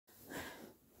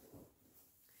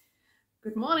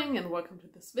Good morning and welcome to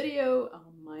this video.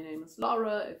 My name is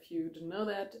Laura, if you didn't know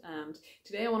that, and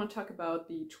today I want to talk about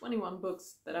the 21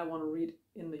 books that I want to read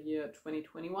in the year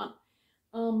 2021.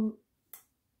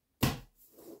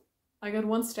 I got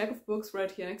one stack of books right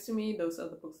here next to me. Those are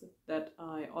the books that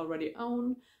I already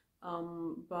own,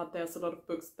 but there's a lot of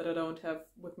books that I don't have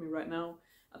with me right now.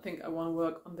 I think I want to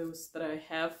work on those that I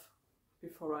have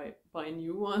before I buy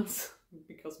new ones,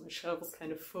 because my shelf is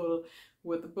kind of full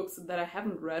with the books that I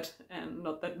haven't read, and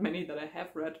not that many that I have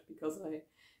read, because I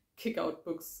kick out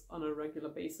books on a regular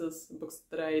basis, books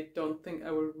that I don't think I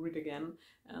will read again,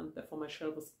 and therefore my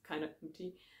shelf is kind of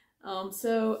empty.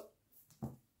 So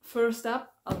first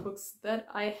up are the books that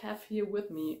I have here with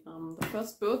me. The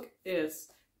first book is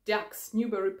Ducks,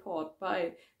 Newburyport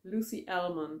by Lucy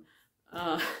Ellmann.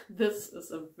 This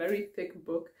is a very thick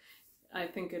book. I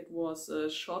think it was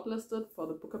shortlisted for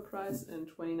the Booker Prize in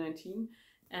 2019,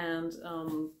 and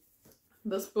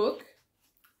this book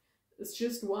is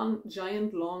just one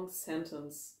giant long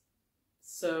sentence.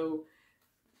 So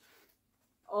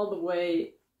all the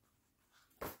way,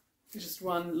 just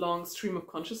one long stream of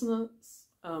consciousness.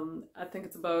 I think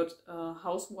it's about a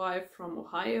housewife from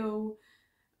Ohio,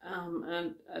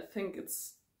 and I think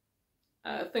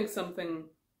something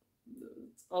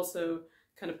that's also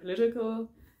kind of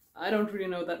political. I don't really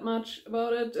know that much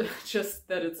about it, just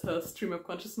that it's a stream of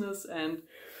consciousness, and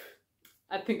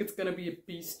I think it's gonna be a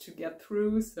beast to get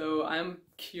through, so I'm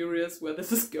curious where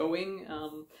this is going,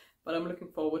 but I'm looking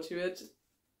forward to it.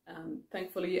 And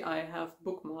thankfully I have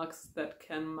bookmarks that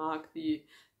can mark the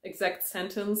exact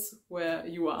sentence where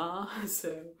you are,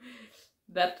 so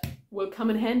that will come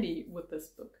in handy with this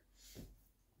book.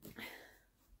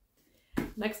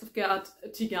 Next I've got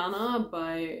Tigana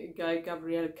by Guy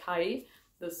Gavriel Kay.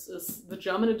 This is the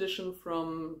German edition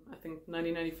from, I think,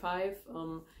 1995.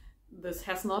 This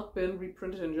has not been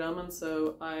reprinted in German,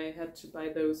 so I had to buy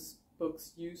those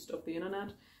books used off the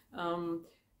internet.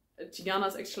 Tigana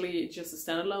is actually just a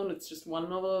standalone, it's just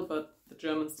one novel, but the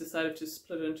Germans decided to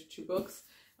split it into two books.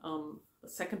 The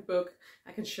second book,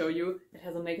 I can show you, it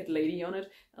has a naked lady on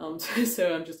it,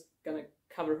 so I'm just gonna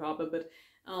cover her up a bit.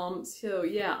 So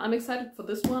yeah, I'm excited for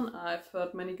this one. I've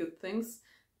heard many good things,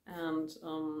 and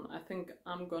I think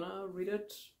I'm gonna read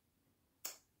it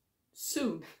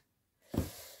soon.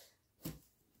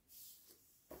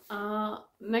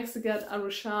 Next I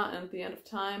got Shah and the End of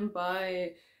Time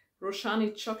by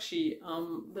Roshani Chokshi.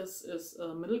 This is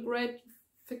a middle grade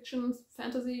fiction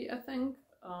fantasy, I think,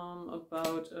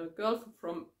 about a girl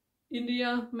from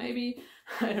India, maybe.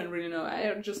 I don't really know.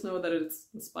 I just know that it's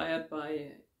inspired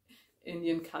by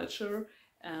Indian culture,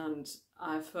 and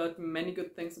I've heard many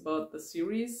good things about the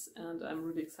series, and I'm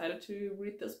really excited to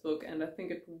read this book, and I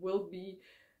think it will be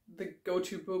the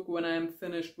go-to book when I'm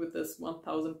finished with this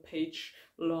 1,000-page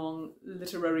long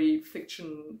literary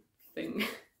fiction thing.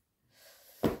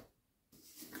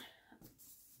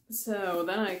 So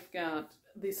then I got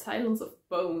The Silence of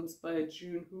Bones by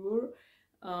June Hoor.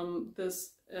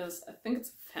 This is, I think it's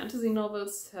a fantasy novel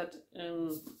set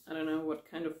in, I don't know what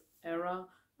kind of era.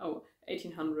 Oh,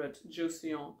 1800,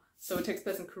 Joseon. So it takes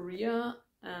place in Korea,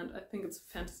 and I think it's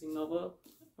a fantasy novel,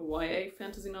 a YA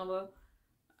fantasy novel.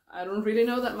 I don't really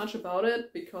know that much about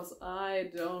it, because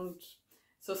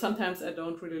so sometimes I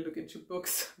don't really look into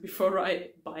books before I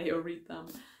buy or read them.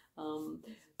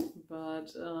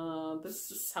 But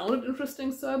this sounded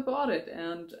interesting, so I bought it,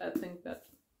 and I think that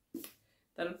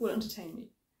it will entertain me.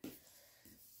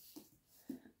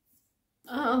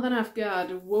 Then I've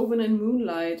got Woven in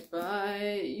Moonlight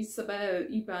by Isabel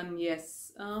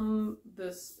Ibanez.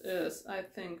 This is, I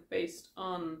think, based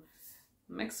on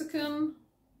Mexican,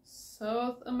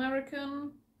 South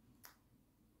American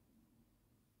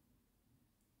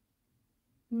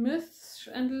myths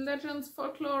and legends,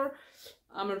 folklore.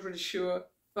 I'm not really sure,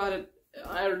 but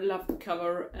I love the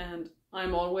cover, and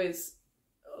I'm always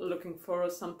looking for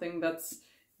something that's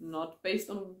not based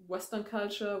on Western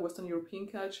culture, Western European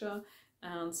culture.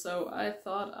 And so I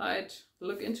thought I'd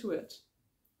look into it.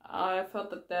 I thought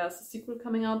that there's a sequel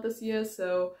coming out this year,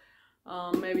 so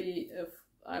maybe if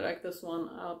I like this one,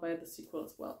 I'll buy the sequel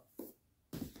as well.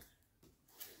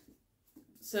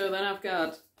 So then I've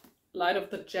got Light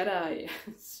of the Jedi,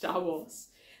 Star Wars.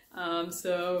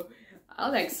 So I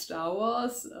like Star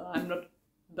Wars. I'm not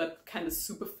that kind of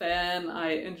super fan.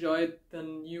 I enjoyed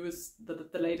the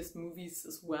latest movies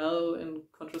as well, in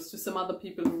contrast to some other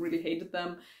people who really hated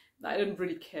them. I didn't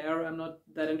really care. I'm not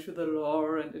that into the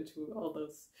lore and into all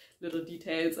those little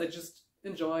details. I just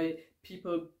enjoy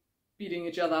people beating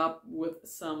each other up with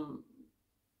some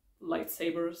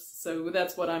lightsabers. So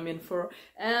that's what I'm in for.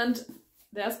 And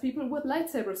there's people with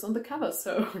lightsabers on the cover,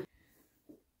 so...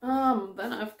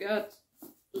 Then I've got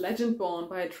Legendborn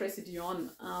by Tracy Deonn.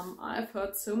 I've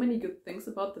heard so many good things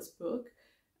about this book.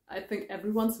 I think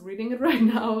everyone's reading it right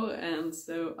now, and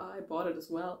so I bought it as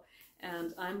well,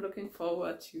 and I'm looking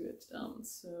forward to it.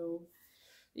 So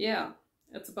yeah,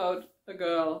 it's about a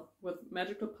girl with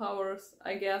magical powers,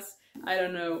 I guess. I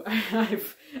don't know.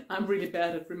 I'm really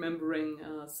bad at remembering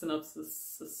the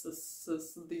synopsis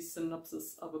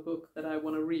of a book that I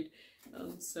want to read.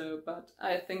 But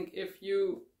I think if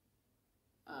you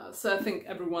so I think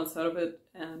everyone's heard of it,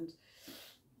 and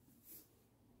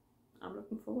I'm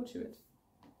looking forward to it.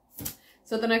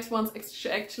 So the next one's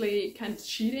actually kind of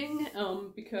cheating,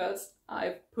 because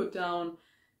I've put down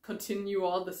continue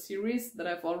all the series that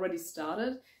I've already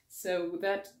started. So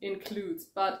that includes,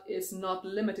 but is not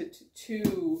limited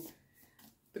to,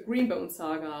 the Greenbone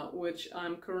Saga, which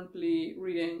I'm currently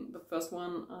reading the first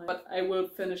one. But I will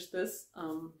finish this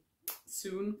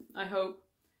soon, I hope.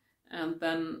 And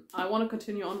then I want to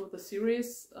continue on with the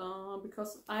series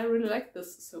because I really like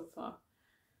this so far.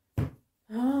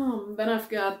 Then I've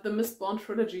got the Mistborn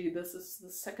Trilogy. This is the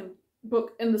second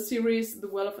book in the series, The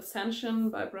Well of Ascension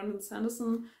by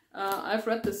Sanderson. I've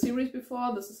read the series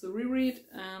before. This is a reread,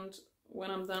 and when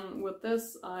I'm done with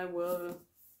this, I will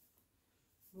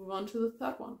move on to the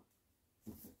third one.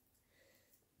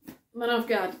 Then I've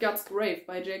got God's Grave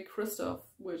by Jade Kristoff,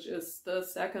 which is the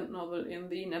second novel in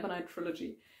the Daevabad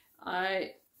Trilogy.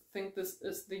 I think this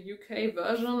is the UK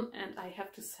version, and I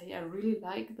have to say I really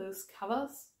like those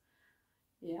covers.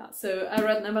 Yeah, so I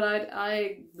read Neverlight,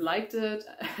 I liked it.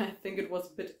 I think it was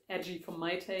a bit edgy for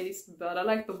my taste, but I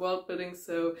liked the world building,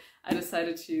 so I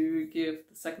decided to give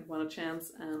the second one a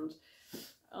chance, and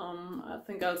I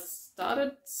think I'll start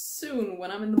it soon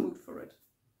when I'm in the mood for it.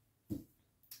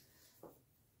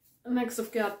 Next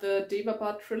I've got the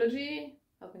Daevabad Trilogy.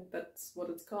 I think that's what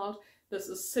it's called. This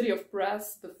is City of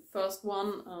Brass, the first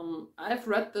one. I've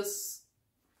read this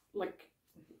like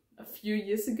a few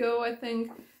years ago, I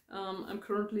think. I'm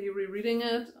currently rereading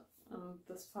it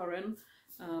this far in,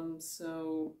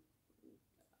 so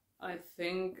I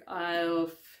think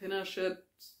I'll finish it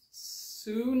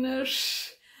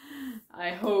soonish. I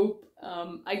hope.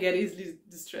 I get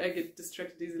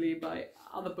distracted easily by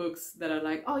other books that are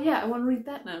like, oh yeah, I want to read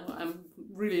that now. I'm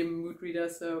really a mood reader,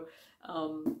 so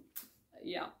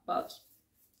yeah. But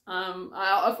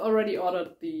I've already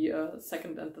ordered the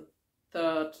second and the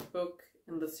third book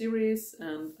in the series,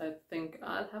 and I think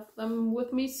I'll have them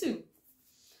with me soon.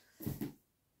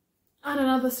 And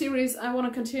another series I want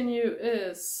to continue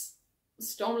is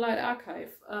Stormlight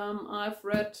Archive. I've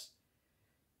read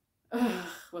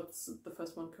what's the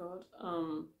first one called?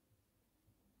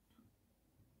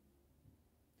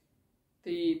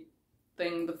 The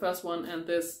first one and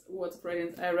this Words of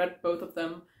Radiance. I read both of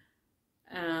them,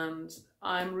 and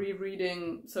I'm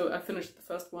rereading. So I finished the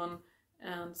first one,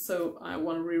 and so I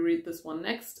want to reread this one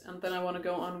next, and then I want to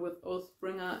go on with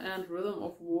Oathbringer and Rhythm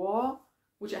of War,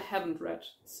 which I haven't read.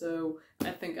 So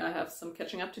I think I have some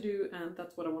catching up to do, and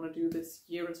that's what I want to do this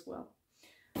year as well.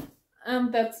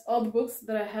 And that's all the books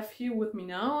that I have here with me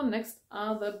now. Next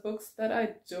are the books that I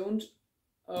don't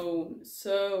own.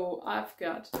 So I've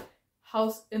got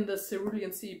House in the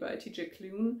Cerulean Sea by T.J.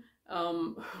 Klune,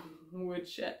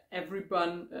 which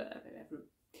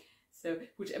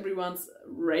everyone's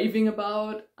raving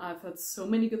about. I've heard so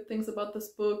many good things about this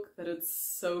book, that it's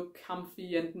so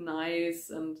comfy and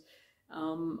nice, and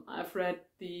I've read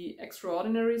the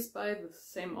Extraordinaries by the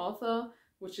same author,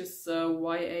 which is a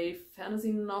YA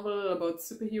fantasy novel about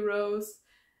superheroes.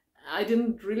 I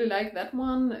didn't really like that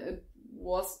one. It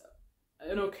was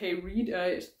an okay read.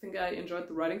 I think I enjoyed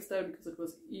the writing style because it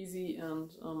was easy,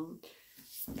 and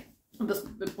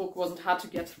the book wasn't hard to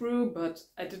get through, but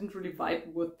I didn't really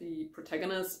vibe with the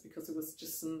protagonist because it was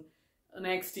just an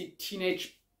angsty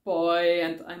teenage boy,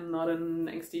 and I'm not an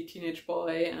angsty teenage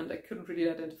boy, and I couldn't really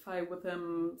identify with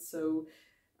him, so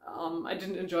I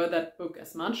didn't enjoy that book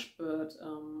as much, but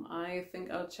I think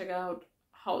I'll check out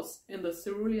House in the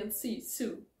Cerulean Sea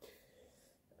soon.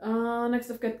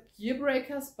 Next I've got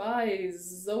Gearbreakers by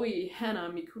Zoe Hana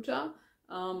Mikuta,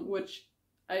 which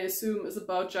I assume is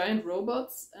about giant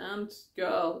robots and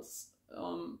girls,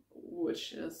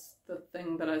 which is the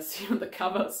thing that I see on the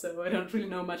cover, so I don't really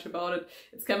know much about it.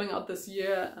 It's coming out this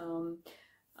year.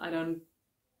 I don't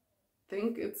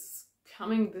think it's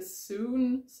coming this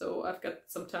soon, so I've got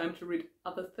some time to read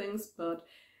other things, but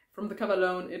from the cover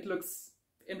alone it looks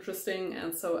interesting,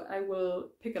 and so I will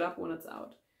pick it up when it's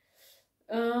out.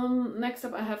 Next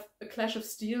up I have A Clash of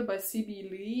Steel by C.B.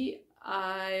 Lee.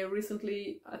 I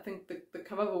think the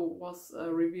cover was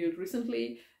revealed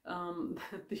recently.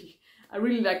 I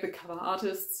really like the cover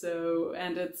artist,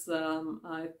 and it's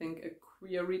I think a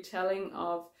queer retelling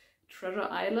of Treasure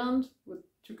Island with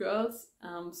 2 girls.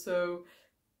 So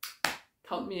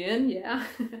count me in, yeah.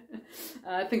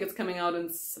 I think it's coming out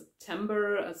in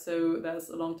September, so there's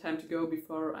a long time to go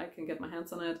before I can get my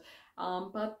hands on it.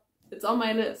 But it's on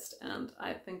my list and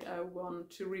I think I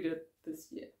want to read it this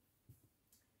year.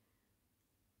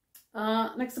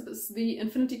 Next up is The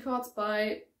Infinity Chords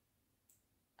by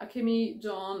Akemi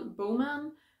Dawn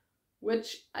Bowman,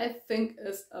 which I think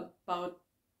is about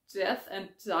death and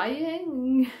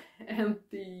dying and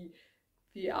the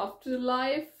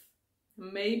afterlife.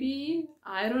 Maybe,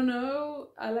 I don't know.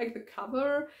 I like the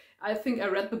cover. I think I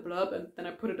read the blurb and then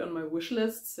I put it on my wish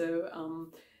list,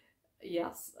 so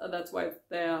yes, that's why it's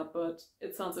there, but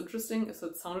it sounds interesting, so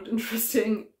it sounded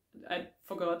interesting. I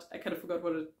kind of forgot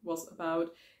what it was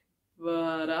about,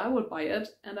 but I will buy it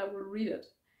and I will read it.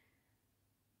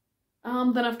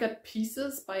 Then I've got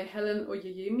Pieces by Helen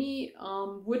Oyeyemi,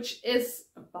 which is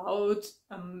about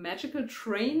a magical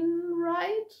train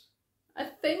ride, I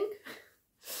think.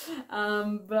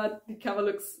 But the cover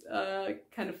looks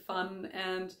kind of fun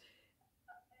and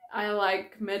I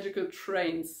like magical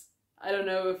trains. I don't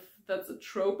know if that's a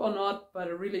trope or not, but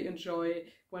I really enjoy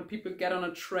when people get on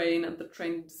a train and the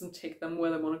train doesn't take them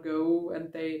where they want to go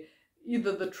and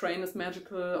either the train is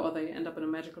magical or they end up in a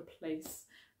magical place.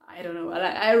 I don't know,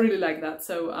 I really like that,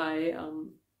 so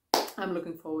I'm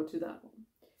looking forward to that one.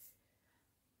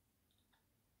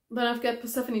 Then I've got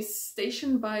Persephone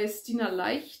Station by Stina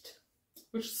Leicht,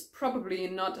 which is probably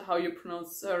not how you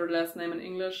pronounce her last name in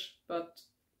English, but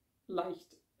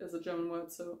Leicht is a German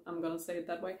word, so I'm gonna say it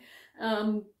that way.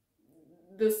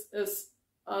 This is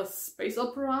a space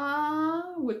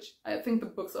opera, which I think the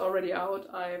book's already out.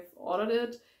 I've ordered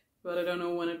it, but I don't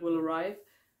know when it will arrive.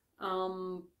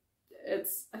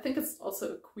 I think it's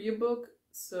also a queer book,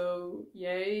 so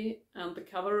yay, and the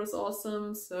cover is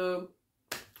awesome, so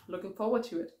looking forward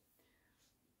to it.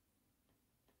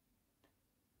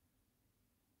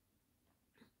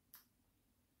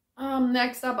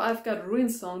 Next up I've got Ruin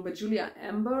Song by Julia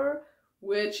Amber,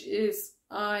 which is,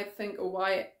 I think, a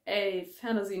YA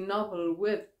fantasy novel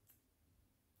with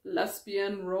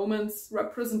lesbian romance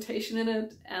representation in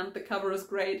it, and the cover is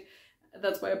great.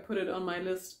 That's why I put it on my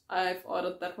list. I've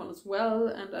ordered that one as well,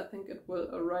 and I think it will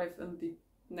arrive in the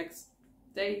next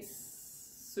days,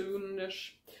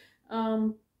 soonish.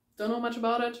 Don't know much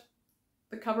about it.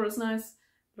 The cover is nice.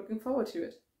 Looking forward to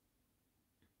it.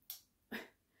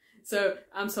 So,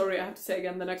 I'm sorry, I have to say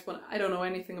again, the next one I don't know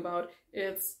anything about.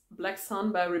 It's Black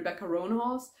Sun by Rebecca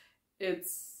Roanhorse.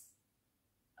 It's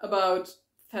about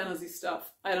fantasy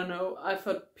stuff. I don't know. I've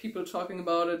heard people talking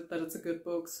about it, that it's a good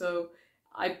book, so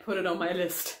I put it on my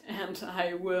list and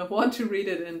I will want to read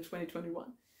it in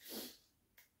 2021.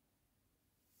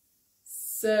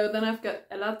 So then I've got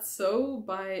Elatso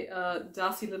by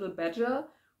Darcy Little Badger,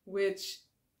 which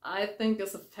I think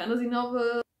is a fantasy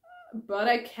novel, but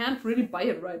I can't really buy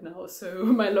it right now, so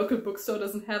my local bookstore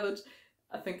doesn't have it.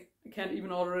 I think I can't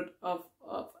even order it off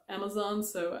Amazon,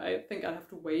 so I think I have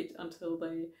to wait until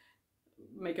they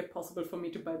make it possible for me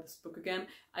to buy this book again.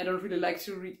 I don't really like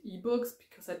to read ebooks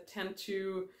because I tend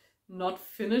to not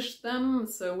finish them,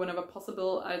 so whenever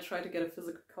possible I try to get a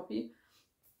physical copy,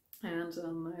 and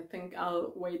I think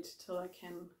I'll wait till I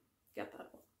can get that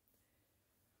one.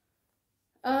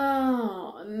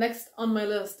 Next on my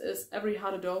list is Every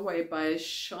Heart a Doorway by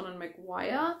Seanan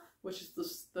McGuire, which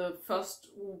is the first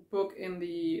book in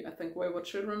the, I think, Wayward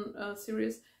Children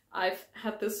series. I've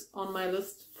had this on my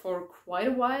list for quite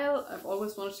a while. I've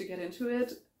always wanted to get into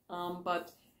it,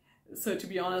 but so to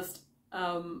be honest,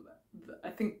 I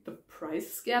think the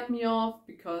price scared me off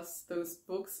because those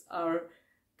books are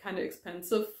kind of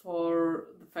expensive for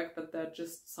the fact that they're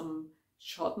just some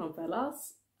short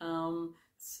novellas.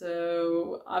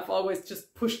 So I've always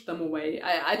just pushed them away.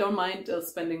 I don't mind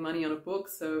spending money on a book,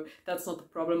 so that's not the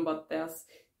problem, but there's,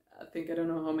 I think, I don't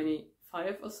know how many,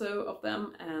 5 or so of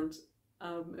them, and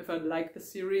if I like the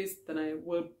series, then I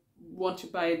will want to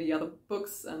buy the other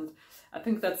books, and I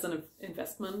think that's an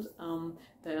investment.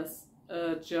 There's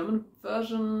a German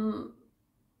version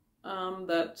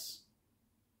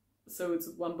so it's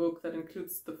one book that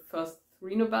includes the first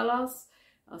 3 novellas,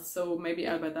 so maybe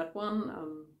I'll buy that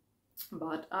one,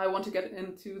 but I want to get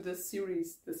into this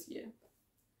series this year.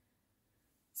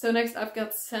 So next I've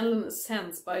got Sandlin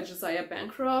Ascents by Josiah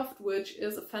Bancroft, which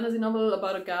is a fantasy novel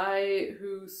about a guy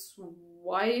whose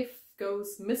wife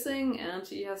goes missing and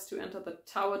he has to enter the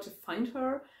tower to find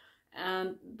her,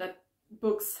 and that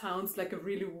book sounds like a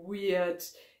really weird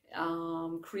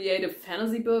creative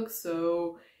fantasy book,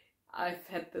 so I've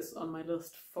had this on my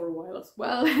list for a while as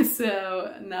well.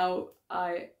 So now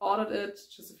I ordered it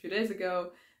just a few days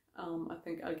ago. I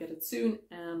think I'll get it soon,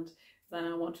 and then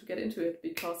I want to get into it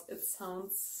because it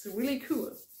sounds really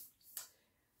cool.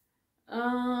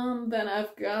 Then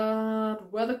I've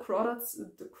got Where the Crawdads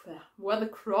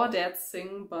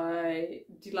Sing by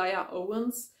Delia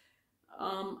Owens.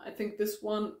 I think this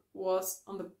one was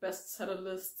on the bestseller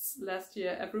lists last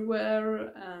year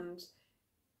everywhere, and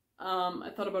I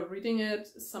thought about reading it.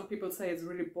 Some people say it's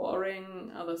really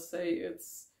boring, others say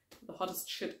it's the hottest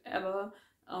shit ever.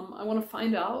 I want to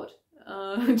find out,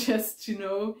 just to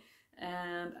know,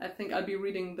 and I think I'll be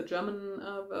reading the German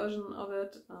version of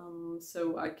it,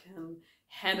 so I can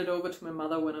hand it over to my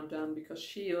mother when I'm done, because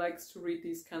she likes to read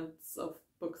these kinds of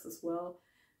books as well.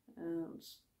 And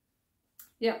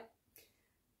yeah.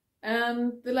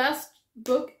 And the last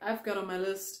book I've got on my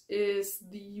list is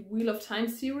the Wheel of Time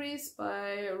series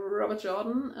by Robert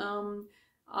Jordan.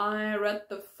 I read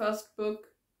the first book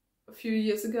a few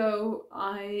years ago.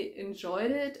 I enjoyed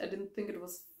it. I didn't think it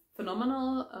was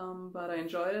phenomenal, but I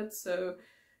enjoyed it. So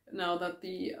now that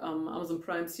the Amazon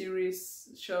Prime series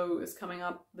show is coming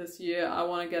up this year, I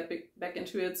want to get back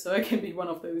into it so I can be one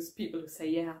of those people who say,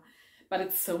 yeah, but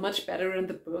it's so much better in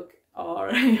the book, or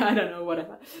I don't know,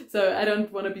 whatever. So I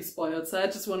don't want to be spoiled, so I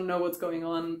just want to know what's going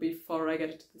on before I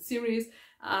get into the series.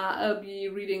 I'll be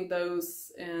reading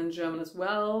those in German as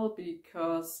well,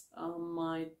 because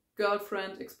my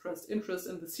girlfriend expressed interest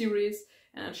in the series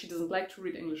and she doesn't like to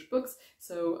read English books,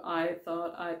 so I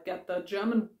thought I'd get the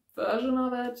German version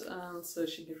of it, so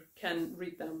she can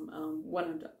read them when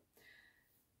I'm done.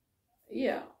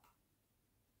 Yeah.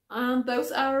 And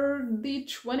those are the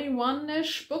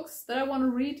 21-ish books that I want to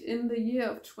read in the year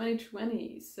of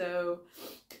 2020. So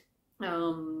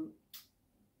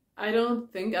I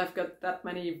don't think I've got that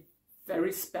many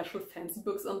very special fancy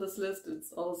books on this list.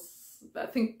 It's all, I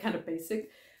think, kind of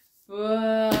basic.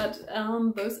 But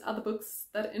those are the books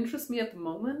that interest me at the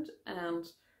moment. And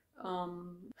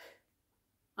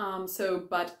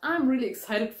but I'm really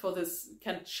excited for this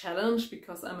kind of challenge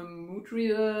because I'm a mood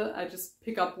reader. I just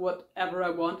pick up whatever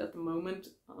I want at the moment.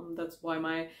 That's why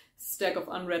my stack of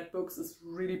unread books is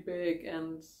really big,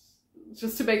 and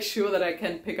just to make sure that I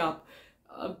can pick up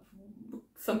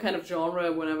some kind of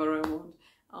genre whenever I want.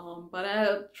 But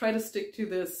I'll try to stick to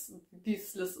this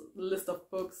list of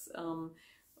books.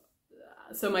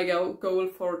 So my goal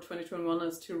for 2021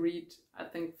 is to read, I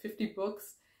think, 50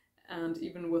 books. And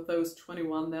even with those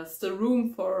 21, there's still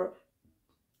room for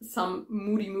some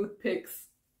moody mood picks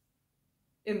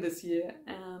in this year.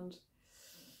 And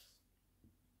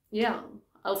yeah,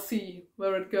 I'll see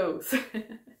where it goes.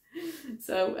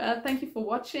 So thank you for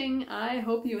watching. I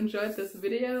hope you enjoyed this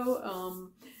video.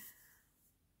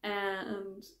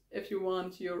 And if you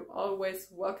want, you're always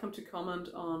welcome to comment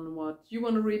on what you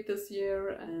want to read this year,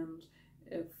 and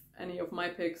if any of my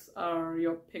picks are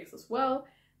your picks as well.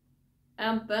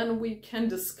 And then we can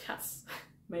discuss,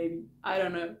 maybe, I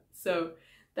don't know. So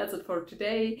that's it for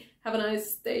today. Have a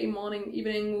nice day, morning,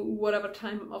 evening, whatever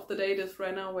time of the day it is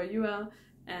right now where you are,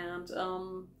 and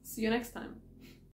see you next time.